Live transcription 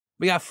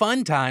We got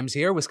fun times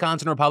here.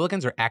 Wisconsin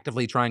Republicans are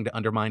actively trying to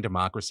undermine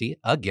democracy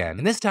again.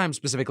 And this time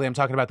specifically, I'm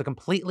talking about the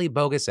completely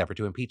bogus effort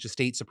to impeach the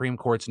state Supreme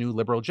Court's new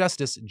liberal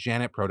justice,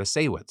 Janet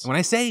Protasewicz. And when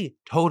I say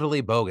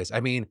totally bogus, I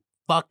mean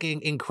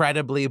fucking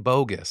incredibly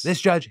bogus.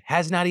 This judge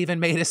has not even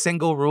made a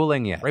single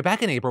ruling yet. Right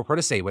back in April,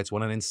 Protasewicz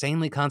won an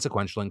insanely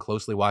consequential and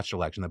closely watched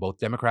election that both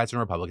Democrats and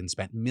Republicans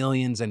spent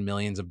millions and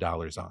millions of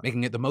dollars on,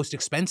 making it the most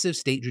expensive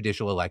state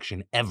judicial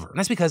election ever. And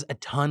that's because a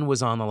ton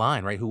was on the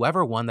line, right?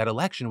 Whoever won that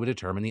election would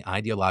determine the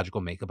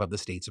ideological makeup of the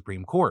state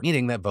Supreme Court,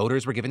 meaning that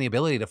voters were given the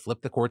ability to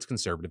flip the court's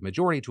conservative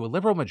majority to a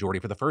liberal majority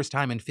for the first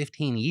time in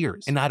 15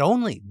 years. And not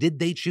only did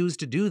they choose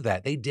to do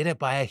that, they did it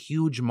by a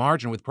huge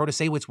margin, with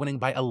Protasewicz winning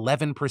by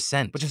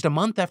 11%. But just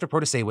a month after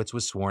Protasewicz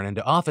was sworn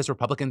into office,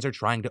 Republicans are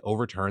trying to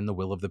overturn the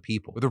will of the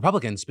people, with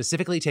Republicans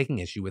specifically taking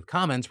issue with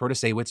comments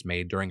Protasewicz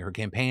made during her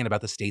campaign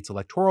about the state's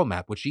electoral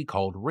map, which she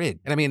called rigged.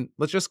 And I mean,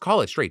 let's just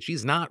call it straight.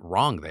 She's not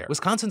wrong there.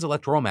 Wisconsin's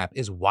electoral map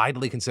is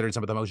widely considered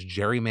some of the most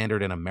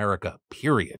gerrymandered in America, period.